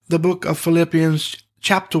the book of Philippians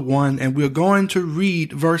chapter 1, and we're going to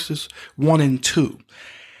read verses 1 and 2.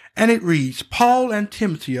 And it reads, Paul and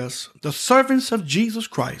Timotheus, the servants of Jesus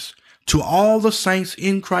Christ, to all the saints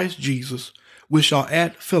in Christ Jesus, which are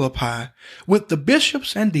at Philippi, with the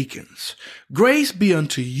bishops and deacons. Grace be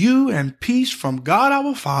unto you and peace from God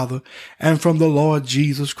our Father and from the Lord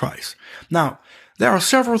Jesus Christ. Now, there are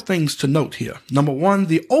several things to note here. Number one,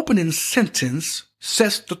 the opening sentence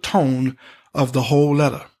sets the tone of the whole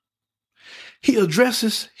letter. He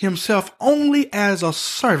addresses himself only as a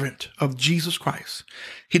servant of Jesus Christ.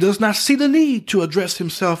 He does not see the need to address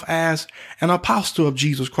himself as an apostle of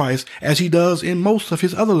Jesus Christ, as he does in most of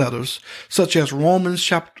his other letters, such as Romans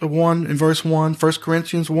chapter 1 and verse 1, 1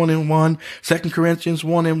 Corinthians 1 and 1, 2 Corinthians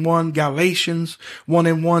 1 and 1, Galatians 1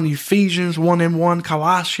 and 1, Ephesians 1 and 1,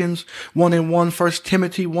 Colossians 1 and 1, 1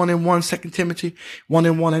 Timothy 1 and 1, 2 Timothy 1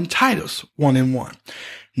 and 1, and Titus 1 and 1.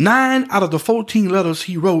 9 out of the 14 letters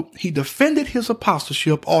he wrote, he defended his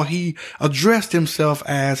apostleship, or he addressed himself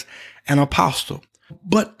as an apostle.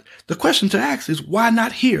 But the question to ask is, why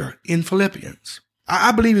not here in Philippians?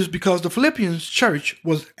 I believe it's because the Philippians church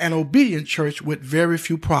was an obedient church with very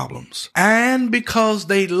few problems, and because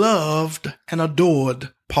they loved and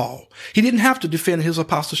adored Paul. He didn't have to defend his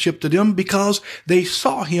apostleship to them because they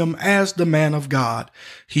saw him as the man of God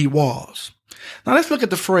he was. Now let's look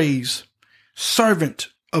at the phrase servant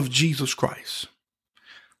of Jesus Christ.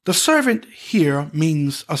 The servant here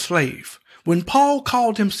means a slave. When Paul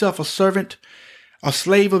called himself a servant, a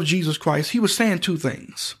slave of Jesus Christ, he was saying two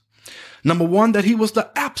things. Number one, that he was the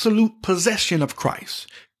absolute possession of Christ.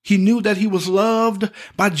 He knew that he was loved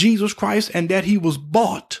by Jesus Christ and that he was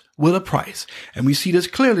bought with a price. And we see this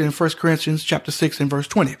clearly in 1 Corinthians chapter 6 and verse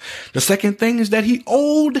 20. The second thing is that he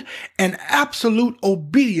owed an absolute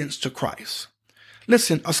obedience to Christ.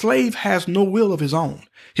 Listen, a slave has no will of his own.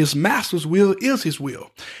 His master's will is his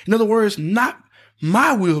will. In other words, not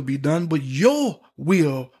my will be done, but your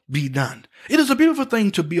will be done. It is a beautiful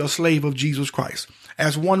thing to be a slave of Jesus Christ.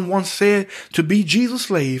 As one once said, to be Jesus'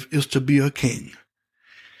 slave is to be a king.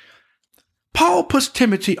 Paul puts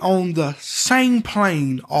Timothy on the same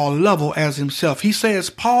plane or level as himself. He says,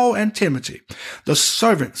 Paul and Timothy, the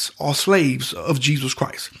servants or slaves of Jesus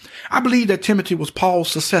Christ. I believe that Timothy was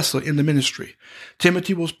Paul's successor in the ministry.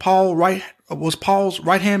 Timothy was Paul's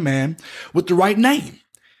right-hand man with the right name.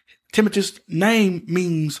 Timothy's name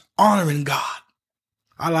means honoring God.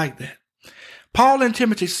 I like that. Paul and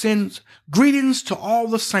Timothy sends greetings to all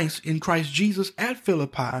the saints in Christ Jesus at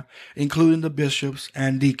Philippi, including the bishops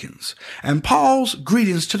and deacons. And Paul's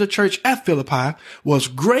greetings to the church at Philippi was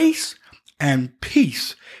grace and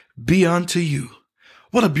peace be unto you.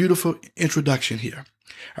 What a beautiful introduction here.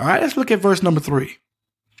 All right, let's look at verse number 3.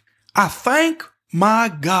 I thank my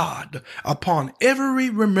God upon every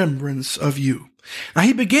remembrance of you. Now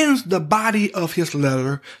he begins the body of his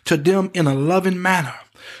letter to them in a loving manner,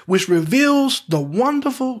 which reveals the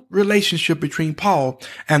wonderful relationship between Paul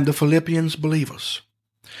and the Philippians believers.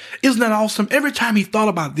 Isn't that awesome? Every time he thought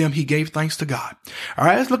about them, he gave thanks to God. All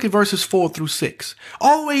right, let's look at verses 4 through 6.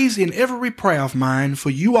 Always in every prayer of mine for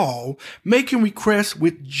you all, making requests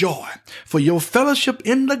with joy for your fellowship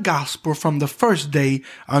in the gospel from the first day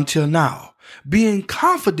until now, being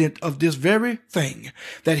confident of this very thing,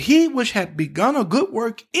 that he which had begun a good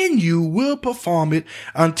work in you will perform it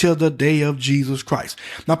until the day of Jesus Christ.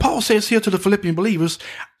 Now, Paul says here to the Philippian believers,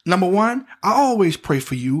 number one, I always pray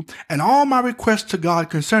for you, and all my requests to God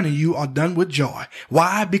concerning you are done with joy.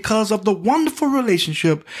 Why? Because of the wonderful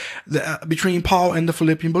relationship between Paul and the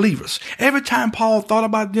Philippian believers. Every time Paul thought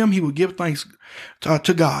about them, he would give thanks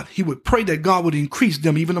to God. He would pray that God would increase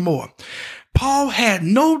them even more. Paul had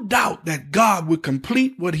no doubt that God would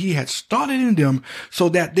complete what he had started in them so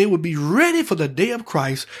that they would be ready for the day of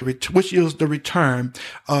Christ, which is the return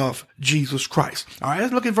of Jesus Christ. All right,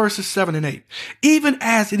 let's look at verses 7 and 8. Even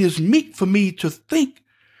as it is meet for me to think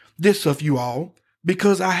this of you all,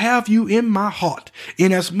 because I have you in my heart,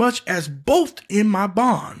 inasmuch as both in my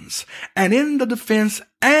bonds and in the defense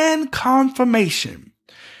and confirmation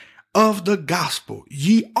of the gospel,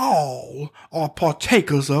 ye all are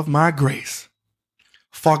partakers of my grace.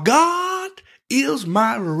 For God is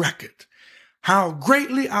my record, how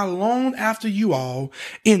greatly I long after you all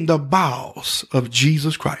in the bowels of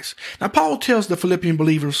Jesus Christ. Now, Paul tells the Philippian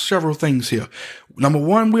believers several things here. Number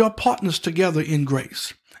one, we are partners together in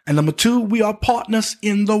grace. And number two, we are partners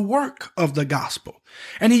in the work of the gospel.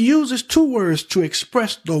 And he uses two words to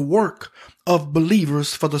express the work of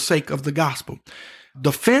believers for the sake of the gospel.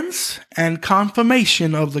 Defense and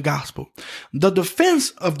confirmation of the gospel. The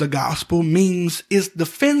defense of the gospel means its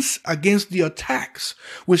defense against the attacks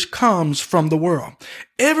which comes from the world.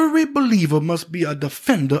 Every believer must be a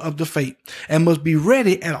defender of the faith and must be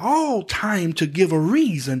ready at all times to give a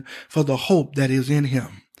reason for the hope that is in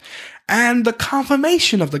him. And the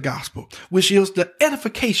confirmation of the gospel, which is the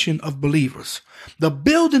edification of believers, the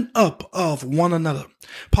building up of one another.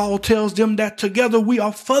 Paul tells them that together we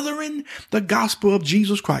are furthering the gospel of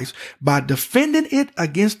Jesus Christ by defending it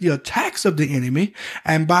against the attacks of the enemy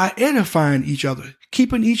and by edifying each other,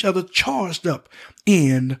 keeping each other charged up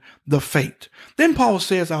in the faith. Then Paul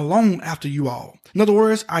says, I long after you all. In other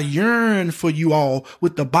words, I yearn for you all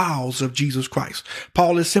with the bowels of Jesus Christ.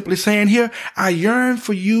 Paul is simply saying here, I yearn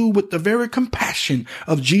for you with the very compassion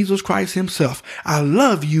of Jesus Christ himself. I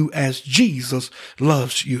love you as Jesus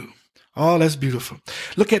loves you. Oh, that's beautiful.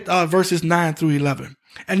 Look at verses 9 through 11.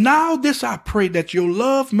 And now this I pray, that your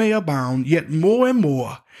love may abound yet more and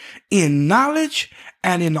more in knowledge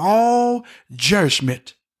and in all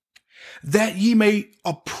judgment, that ye may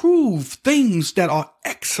approve things that are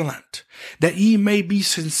excellent, that ye may be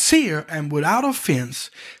sincere and without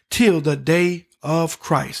offense till the day of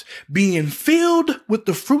Christ, being filled with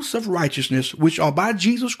the fruits of righteousness, which are by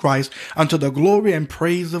Jesus Christ, unto the glory and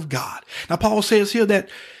praise of God. Now, Paul says here that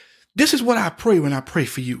this is what I pray when I pray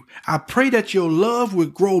for you. I pray that your love will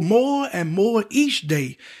grow more and more each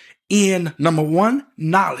day in, number one,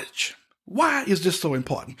 knowledge. Why is this so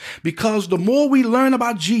important? Because the more we learn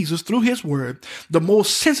about Jesus through his word, the more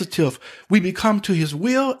sensitive we become to his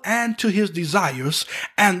will and to his desires,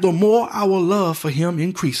 and the more our love for him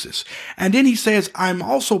increases. And then he says, I'm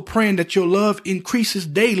also praying that your love increases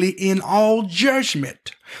daily in all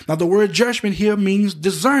judgment. Now, the word judgment here means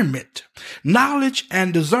discernment. Knowledge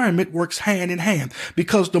and discernment works hand in hand,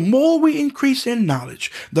 because the more we increase in knowledge,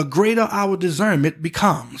 the greater our discernment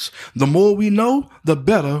becomes. The more we know, the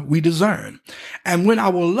better we discern. And when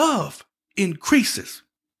our love increases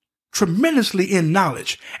tremendously in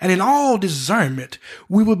knowledge and in all discernment,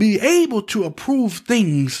 we will be able to approve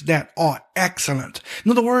things that are excellent.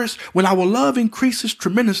 In other words, when our love increases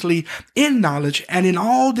tremendously in knowledge and in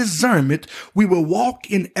all discernment, we will walk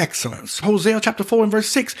in excellence. Hosea chapter 4 and verse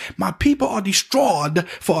 6, my people are destroyed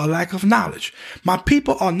for a lack of knowledge. My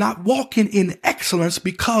people are not walking in excellence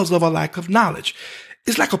because of a lack of knowledge.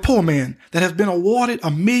 It's like a poor man that has been awarded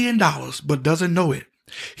 $1 million but doesn't know it.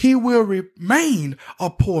 He will remain a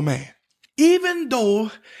poor man, even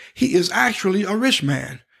though he is actually a rich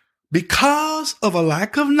man, because of a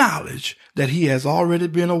lack of knowledge that he has already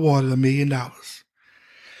been awarded $1 million.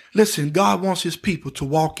 Listen, God wants his people to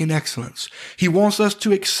walk in excellence. He wants us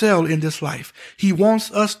to excel in this life. He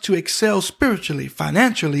wants us to excel spiritually,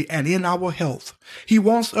 financially, and in our health. He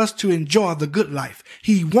wants us to enjoy the good life.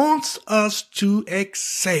 He wants us to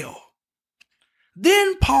excel.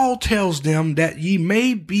 Then Paul tells them that ye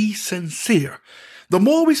may be sincere. The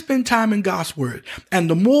more we spend time in God's word and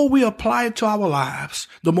the more we apply it to our lives,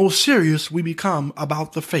 the more serious we become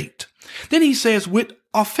about the faith. Then he says with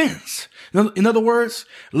offense. In other words,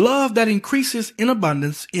 love that increases in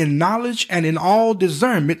abundance, in knowledge, and in all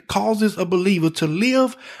discernment causes a believer to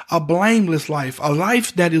live a blameless life, a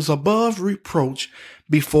life that is above reproach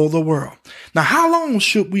before the world. Now, how long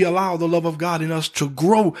should we allow the love of God in us to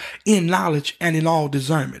grow in knowledge and in all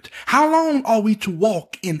discernment? How long are we to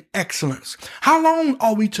walk in excellence? How long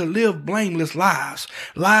are we to live blameless lives,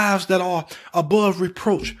 lives that are above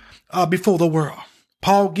reproach before the world?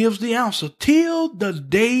 Paul gives the answer, till the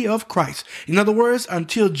day of Christ. In other words,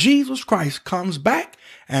 until Jesus Christ comes back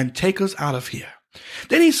and take us out of here.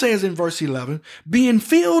 Then he says in verse 11, being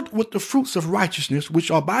filled with the fruits of righteousness, which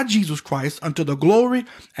are by Jesus Christ, unto the glory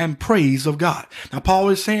and praise of God. Now, Paul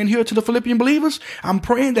is saying here to the Philippian believers, I'm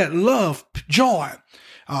praying that love, joy,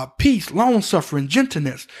 peace, long-suffering,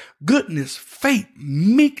 gentleness, goodness, faith,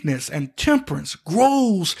 meekness, and temperance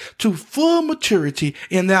grows to full maturity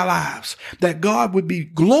in their lives, that God would be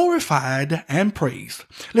glorified and praised.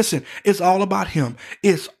 Listen, it's all about him.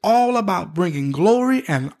 It's all about bringing glory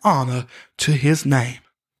and honor to his name.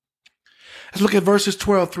 Let's look at verses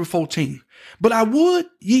 12 through 14. But I would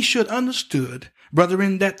ye should understood,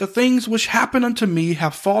 brethren, that the things which happen unto me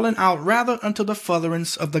have fallen out rather unto the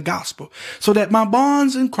furtherance of the gospel, so that my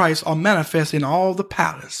bonds in Christ are manifest in all the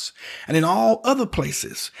palace and in all other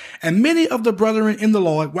places. And many of the brethren in the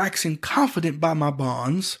Lord, waxing confident by my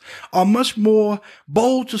bonds, are much more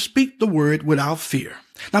bold to speak the word without fear.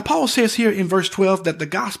 Now, Paul says here in verse 12 that the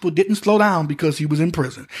gospel didn't slow down because he was in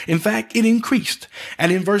prison. In fact, it increased.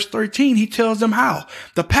 And in verse 13, he tells them how.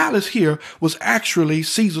 The palace here was actually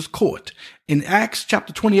Caesar's court. In Acts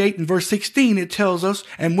chapter 28 and verse 16, it tells us,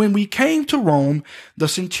 and when we came to Rome, the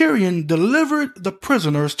centurion delivered the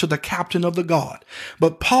prisoners to the captain of the guard.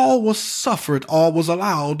 But Paul was suffered or was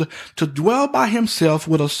allowed to dwell by himself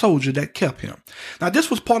with a soldier that kept him. Now, this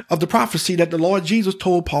was part of the prophecy that the Lord Jesus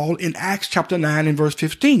told Paul in Acts chapter 9 and verse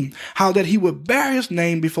 15, how that he would bear his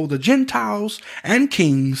name before the Gentiles and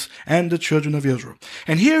kings and the children of Israel.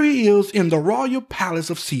 And here he is in the royal palace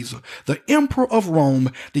of Caesar, the emperor of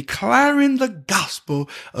Rome, declaring the gospel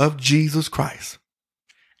of Jesus Christ.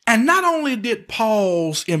 And not only did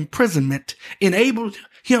Paul's imprisonment enable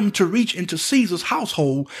him to reach into Caesar's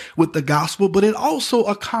household with the gospel, but it also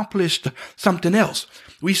accomplished something else.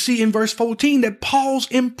 We see in verse 14 that Paul's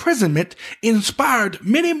imprisonment inspired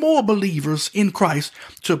many more believers in Christ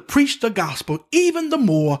to preach the gospel even the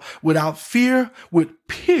more without fear, with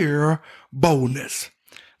pure boldness.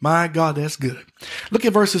 My God, that's good. Look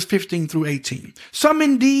at verses 15 through 18. Some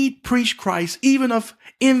indeed preach Christ even of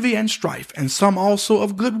envy and strife, and some also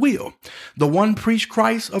of goodwill. The one preached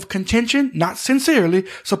Christ of contention, not sincerely,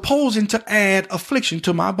 supposing to add affliction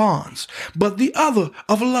to my bonds, but the other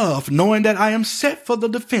of love, knowing that I am set for the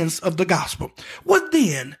defense of the gospel. What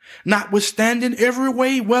then? Notwithstanding every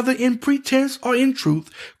way, whether in pretense or in truth,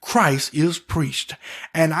 Christ is preached,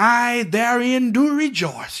 and I therein do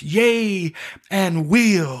rejoice, yea, and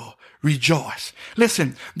will rejoice.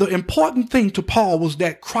 Listen, the important thing to Paul was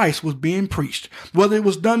that Christ was being preached, whether it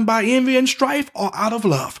was done by envy and strife or out of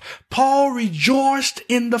love. Paul rejoiced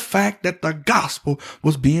in the fact that the gospel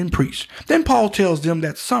was being preached. Then Paul tells them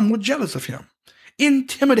that some were jealous of him,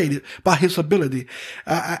 intimidated by his ability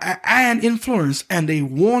and influence, and they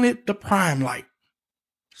wanted the limelight.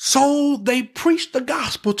 So they preached the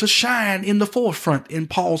gospel to shine in the forefront in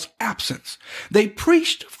Paul's absence. They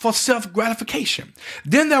preached for self-gratification.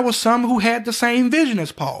 Then there were some who had the same vision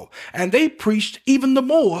as Paul, and they preached even the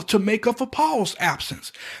more to make up for Paul's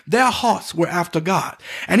absence. Their hearts were after God.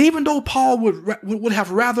 And even though Paul would have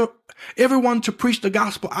rather everyone to preach the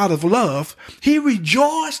gospel out of love, he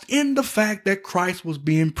rejoiced in the fact that Christ was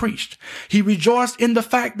being preached. He rejoiced in the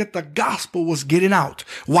fact that the gospel was getting out.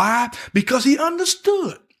 Why? Because he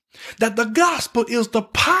understood that the gospel is the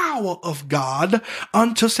power of God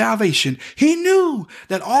unto salvation. He knew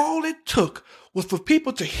that all it took was for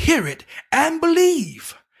people to hear it and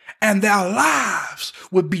believe, and their lives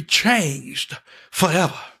would be changed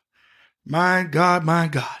forever. My God, my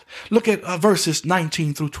God. Look at verses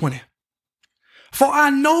 19 through 20. For I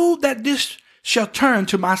know that this shall turn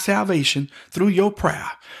to my salvation through your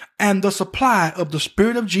prayer and the supply of the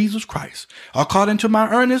Spirit of Jesus Christ, according to my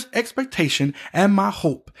earnest expectation and my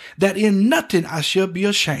hope, that in nothing I shall be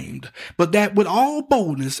ashamed, but that with all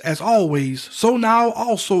boldness as always, so now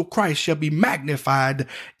also Christ shall be magnified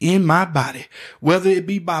in my body, whether it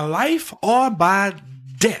be by life or by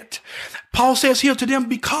death. Paul says here to them,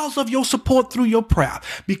 because of your support through your prayer,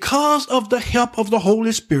 because of the help of the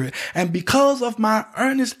Holy Spirit, and because of my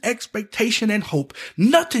earnest expectation and hope,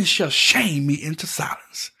 nothing shall shame me into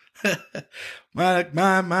silence.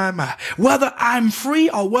 My. Whether I'm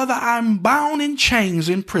free or whether I'm bound in chains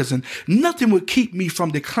in prison, nothing will keep me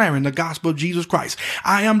from declaring the gospel of Jesus Christ.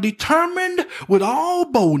 I am determined with all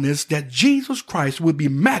boldness that Jesus Christ will be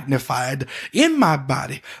magnified in my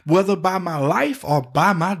body, whether by my life or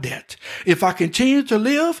by my death. If I continue to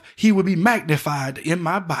live, he will be magnified in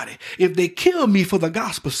my body. If they kill me for the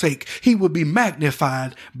gospel's sake, he will be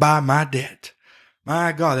magnified by my death.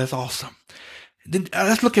 My God, that's awesome. Then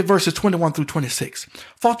let's look at verses 21 through 26.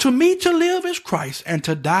 For to me to live is Christ, and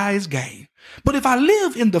to die is gain. But if I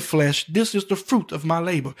live in the flesh, this is the fruit of my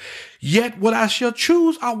labor. Yet what I shall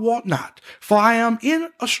choose I wot not, for I am in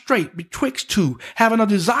a strait betwixt two, having a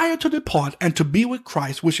desire to depart and to be with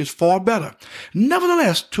Christ, which is far better.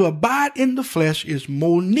 Nevertheless, to abide in the flesh is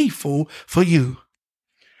more needful for you.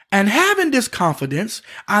 And having this confidence,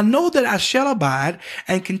 I know that I shall abide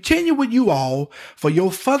and continue with you all for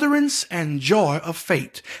your furtherance and joy of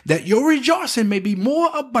faith, that your rejoicing may be more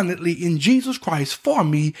abundantly in Jesus Christ for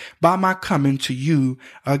me by my coming to you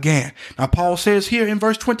again. Now, Paul says here in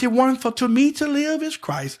verse 21, for to me to live is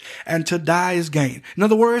Christ and to die is gain. In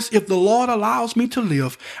other words, if the Lord allows me to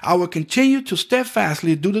live, I will continue to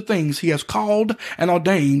steadfastly do the things he has called and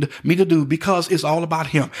ordained me to do, because it's all about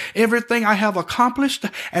him. Everything I have accomplished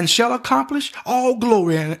and shall accomplish, all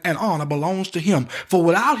glory and honor belongs to him. For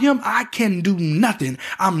without him, I can do nothing.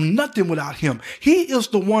 I'm nothing without him. He is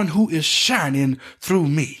the one who is shining through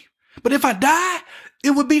me. But if I die,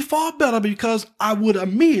 it would be far better, because I would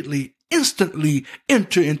instantly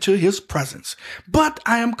enter into his presence. But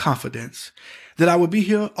I am confident that I will be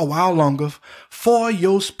here a while longer for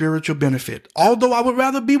your spiritual benefit. Although I would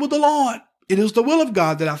rather be with the Lord, It is the will of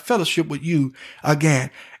God that I fellowship with you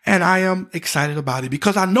again. And I am excited about it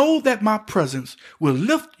because I know that my presence will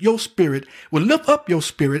lift up your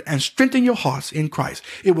spirit and strengthen your hearts in Christ.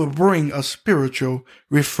 It will bring a spiritual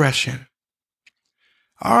refreshing.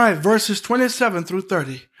 All right, verses 27 through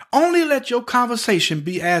 30. Only let your conversation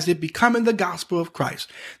be as it becoming the gospel of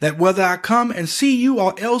Christ, that whether I come and see you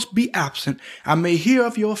or else be absent, I may hear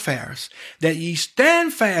of your affairs, that ye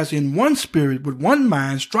stand fast in one spirit with one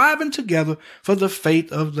mind, striving together for the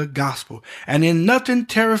faith of the gospel, and in nothing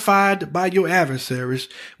terrified by your adversaries,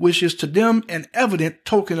 which is to them an evident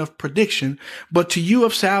token of prediction, but to you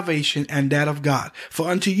of salvation and that of God. For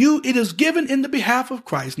unto you it is given in the behalf of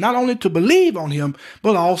Christ, not only to believe on him,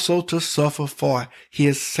 but also to suffer for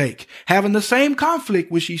his sake, having the same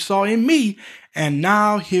conflict which ye saw in me, and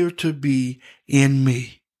now here to be in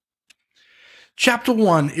me. Chapter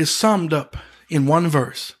 1 is summed up in one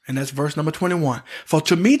verse, and that's verse number 21. For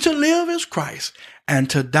to me to live is Christ, and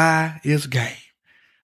to die is gain.